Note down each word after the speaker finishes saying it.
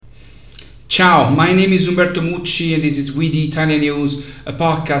Ciao, my name is Umberto Mucci and this is We the Italian News, a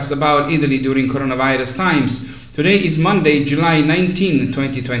podcast about Italy during coronavirus times. Today is Monday, July 19,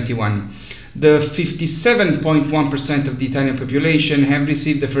 2021. The 57.1% of the Italian population have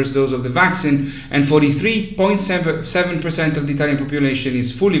received the first dose of the vaccine and 43.7% of the Italian population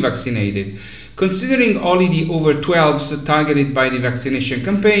is fully vaccinated. Considering only the over 12s targeted by the vaccination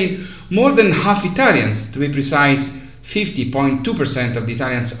campaign, more than half Italians, to be precise, 50.2% of the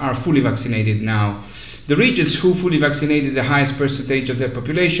Italians are fully vaccinated now. The regions who fully vaccinated the highest percentage of their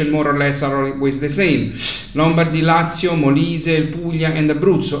population more or less are always the same. Lombardy, Lazio, Molise, Puglia and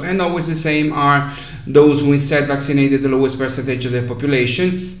Abruzzo, and always the same are those who instead vaccinated the lowest percentage of their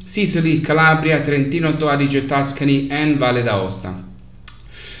population: Sicily, Calabria, Trentino, Alto Adige, Tuscany and Valle d'Aosta.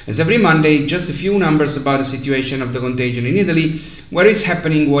 As every Monday, just a few numbers about the situation of the contagion in Italy, where is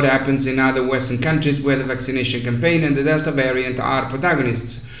happening, what happens in other Western countries where the vaccination campaign and the Delta variant are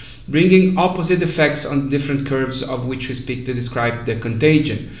protagonists, bringing opposite effects on different curves of which we speak to describe the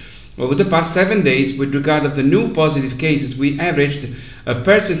contagion. Over the past 7 days, with regard of the new positive cases, we averaged a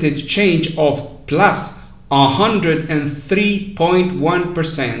percentage change of plus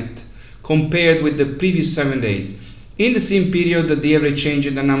 103.1% compared with the previous 7 days. In the same period, the average change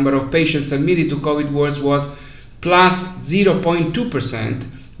in the number of patients admitted to COVID wards was plus 0.2%.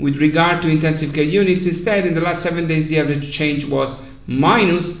 With regard to intensive care units, instead, in the last 7 days, the average change was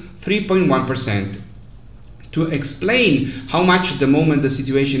minus 3.1%. To explain how much at the moment the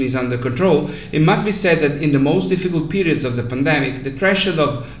situation is under control, it must be said that in the most difficult periods of the pandemic, the threshold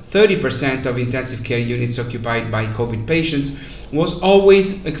of 30% of intensive care units occupied by COVID patients was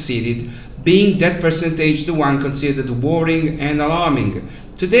always exceeded, being that percentage the one considered worrying and alarming.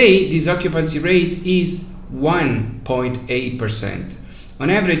 Today, this occupancy rate is 1.8%. On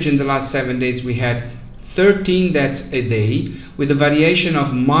average, in the last 7 days, we had 13 deaths a day, with a variation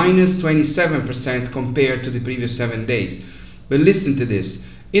of minus 27% compared to the previous 7 days. But listen to this.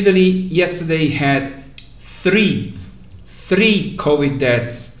 Italy yesterday had three COVID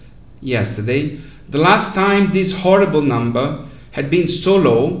deaths yesterday. The last time this horrible number had been so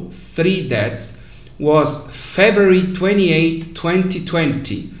low, 3 deaths, was February 28,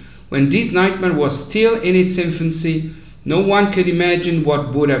 2020, when this nightmare was still in its infancy. No one could imagine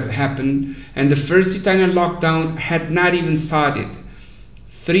what would have happened, and the first Italian lockdown had not even started.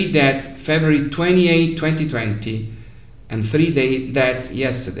 3 deaths February 28, 2020, and 3 deaths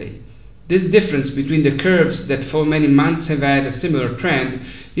yesterday. This difference between the curves that for many months have had a similar trend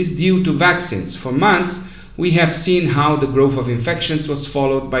is due to vaccines. For months, we have seen how the growth of infections was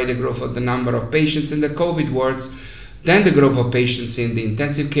followed by the growth of the number of patients in the COVID wards, then the growth of patients in the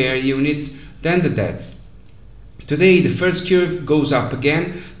intensive care units, then the deaths. Today, the first curve goes up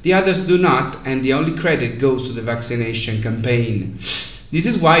again, the others do not, and the only credit goes to the vaccination campaign. This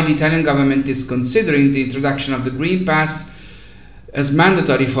is why the Italian government is considering the introduction of the Green Pass as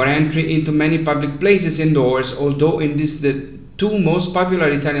mandatory for entry into many public places indoors, although in this the two most popular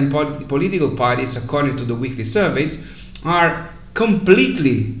Italian political parties, according to the weekly surveys, are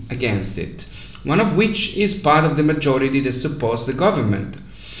completely against it, one of which is part of the majority that supports the government.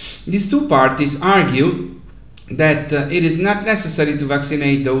 These two parties argue that it is not necessary to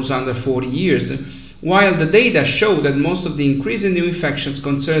vaccinate those under 40 years, while the data show that most of the increase in new infections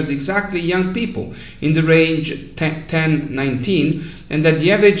concerns exactly young people in the range 10-19, and that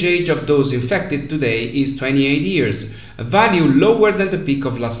the average age of those infected today is 28 years, a value lower than the peak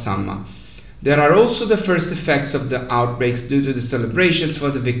of last summer. There are also the first effects of the outbreaks due to the celebrations for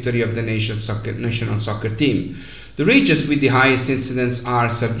the victory of the national soccer team. The regions with the highest incidence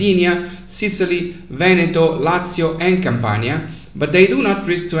are Sardinia, Sicily, Veneto, Lazio and Campania, but they do not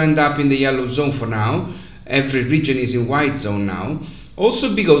risk to end up in the yellow zone for now. Every region is in white zone now. Also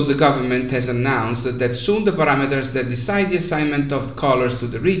because the government has announced that soon the parameters that decide the assignment of colors to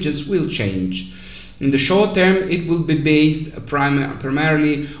the regions will change. In the short term, it will be based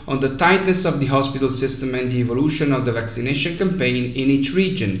primarily on the tightness of the hospital system and the evolution of the vaccination campaign in each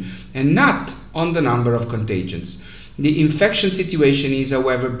region, and not on the number of contagions. The infection situation is,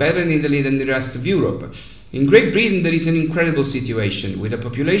 however, better in Italy than the rest of Europe. In Great Britain, there is an incredible situation, with a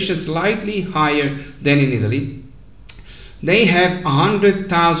population slightly higher than in Italy. They have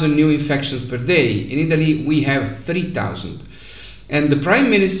 100,000 new infections per day. In Italy, we have 3,000. And the Prime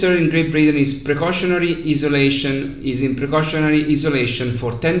Minister in Great Britain is in precautionary isolation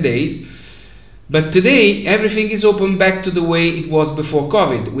for 10 days. But today, everything is open back to the way it was before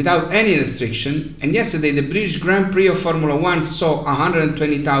COVID, without any restriction. And yesterday, the British Grand Prix of Formula One saw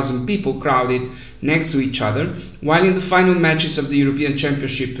 120,000 people crowded next to each other, while in the final matches of the European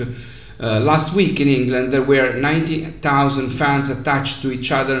Championship Last week in England, there were 90,000 fans attached to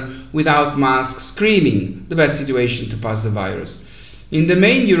each other without masks, screaming, the best situation to pass the virus. In the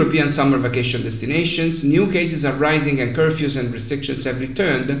main European summer vacation destinations, new cases are rising and curfews and restrictions have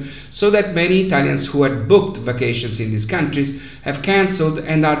returned, so that many Italians who had booked vacations in these countries have cancelled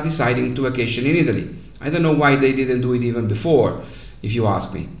and are deciding to vacation in Italy. I don't know why they didn't do it even before, if you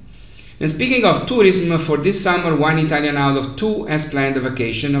ask me. And speaking of tourism, for this summer, one Italian out of two has planned a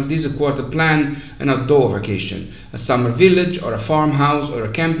vacation. Of these, a quarter plan an outdoor vacation, a summer village or a farmhouse or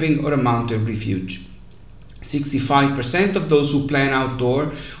a camping or a mountain refuge. 65% of those who plan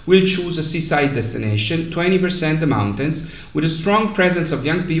outdoor will choose a seaside destination, 20% the mountains, with a strong presence of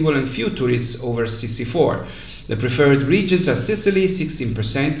young people and few tourists over 64. The preferred regions are Sicily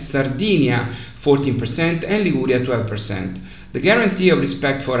 16%, Sardinia 14% and Liguria 12%. The guarantee of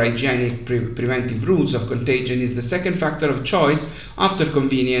respect for hygienic preventive rules of contagion is the second factor of choice after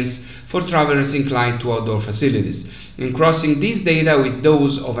convenience for travelers inclined to outdoor facilities. In crossing these data with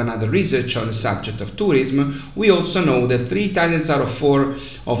those of another research on the subject of tourism, we also know that 3 Italians out of 4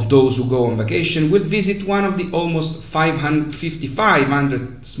 of those who go on vacation will visit one of the almost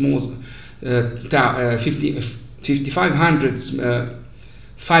 5,500 small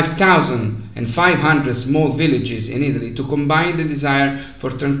 5,500 small villages in Italy to combine the desire for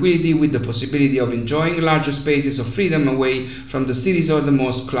tranquility with the possibility of enjoying larger spaces of freedom away from the cities or the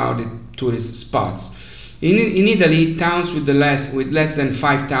most crowded tourist spots. In Italy, towns with less than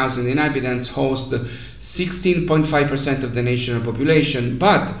 5,000 inhabitants host 16.5% of the national population,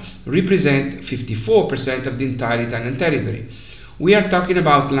 but represent 54% of the entire Italian territory. We are talking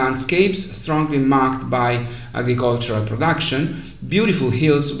about landscapes strongly marked by agricultural production, beautiful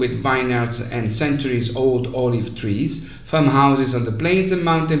hills with vineyards and centuries-old olive trees, farmhouses on the plains and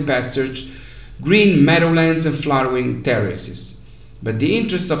mountain pastures, green meadowlands and flowering terraces. But the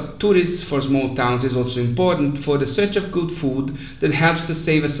interest of tourists for small towns is also important for the search of good food that helps to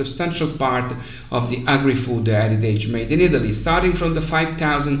save a substantial part of the agri-food heritage made in Italy, starting from the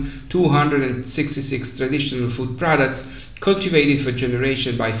 5,266 traditional food products cultivated for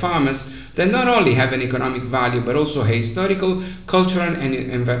generations by farmers that not only have an economic value but also a historical, cultural and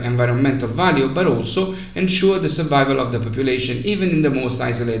environmental value, but also ensure the survival of the population even in the most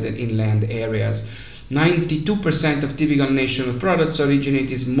isolated inland areas. 92% of typical national products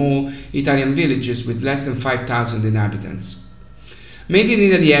originate in small Italian villages with less than 5,000 inhabitants. Made in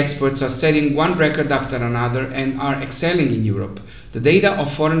Italy exports are setting one record after another and are excelling in Europe. The data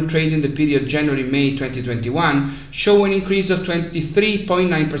of foreign trade in the period January-May 2021 show an increase of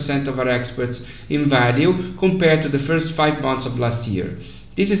 23.9% of our exports in value compared to the first 5 months of last year.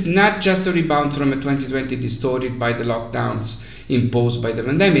 This is not just a rebound from a 2020 distorted by the lockdowns imposed by the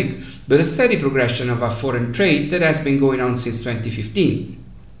pandemic, but a steady progression of our foreign trade that has been going on since 2015.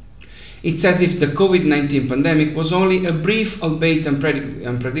 It's as if the COVID-19 pandemic was only a brief, albeit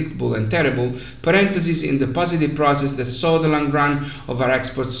unpredictable and terrible, parenthesis in the positive process that saw the long run of our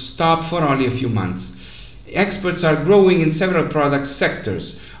exports stop for only a few months. Exports are growing in several product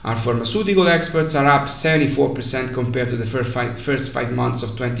sectors. Our pharmaceutical exports are up 74% compared to the first 5 months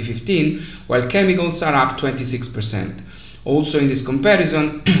of 2015, while chemicals are up 26%. Also in this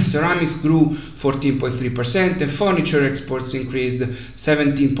comparison, ceramics grew 14.3% and furniture exports increased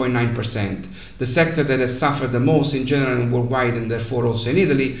 17.9%. The sector that has suffered the most in general and worldwide, and therefore also in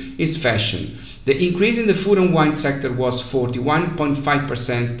Italy, is fashion. The increase in the food and wine sector was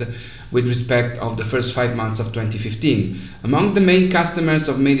 41.5% with respect of the first 5 months of 2015. Among the main customers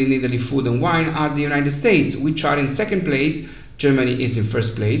of Made in Italy food and wine are the United States, which are in second place. Germany is in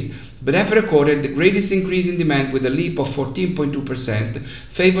first place, but have recorded the greatest increase in demand with a leap of 14.2%,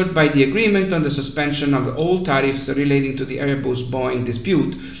 favored by the agreement on the suspension of all tariffs relating to the Airbus-Boeing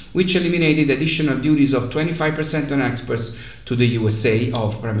dispute, which eliminated additional duties of 25% on exports to the USA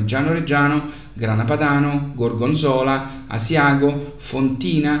of Parmigiano Reggiano, Grana Padano, Gorgonzola, Asiago,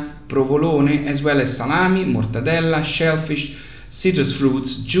 Fontina, Provolone, as well as salami, mortadella, shellfish, citrus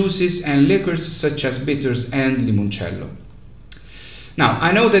fruits, juices, and liquors such as bitters and limoncello. Now,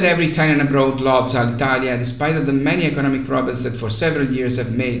 I know that every Italian abroad loves Alitalia, despite of the many economic problems that for several years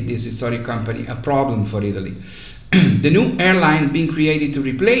have made this historic company a problem for Italy. The new airline being created to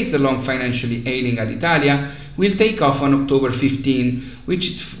replace the long financially ailing Alitalia will take off on October 15,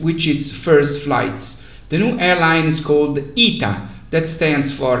 which its first flights. The new airline is called ITA, that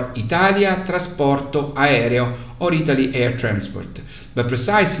stands for Italia Trasporto Aereo or Italy Air Transport. But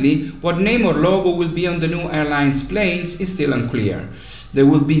precisely what name or logo will be on the new airline's planes is still unclear. There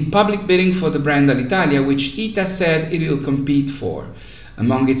will be public bidding for the brand Alitalia, which ITA said it will compete for.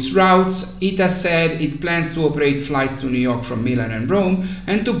 Among its routes, ITA said it plans to operate flights to New York from Milan and Rome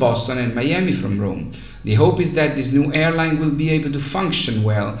and to Boston and Miami from Rome. The hope is that this new airline will be able to function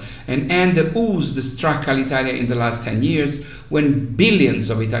well and end the ooze that struck Alitalia in the last 10 years, when billions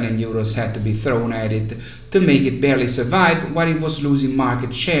of Italian euros had to be thrown at it to make it barely survive while it was losing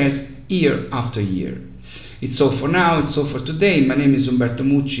market shares year after year. It's all for now, it's all for today. My name is Umberto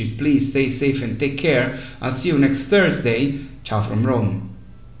Mucci. Please stay safe and take care. I'll see you next Thursday. Ciao from Rome.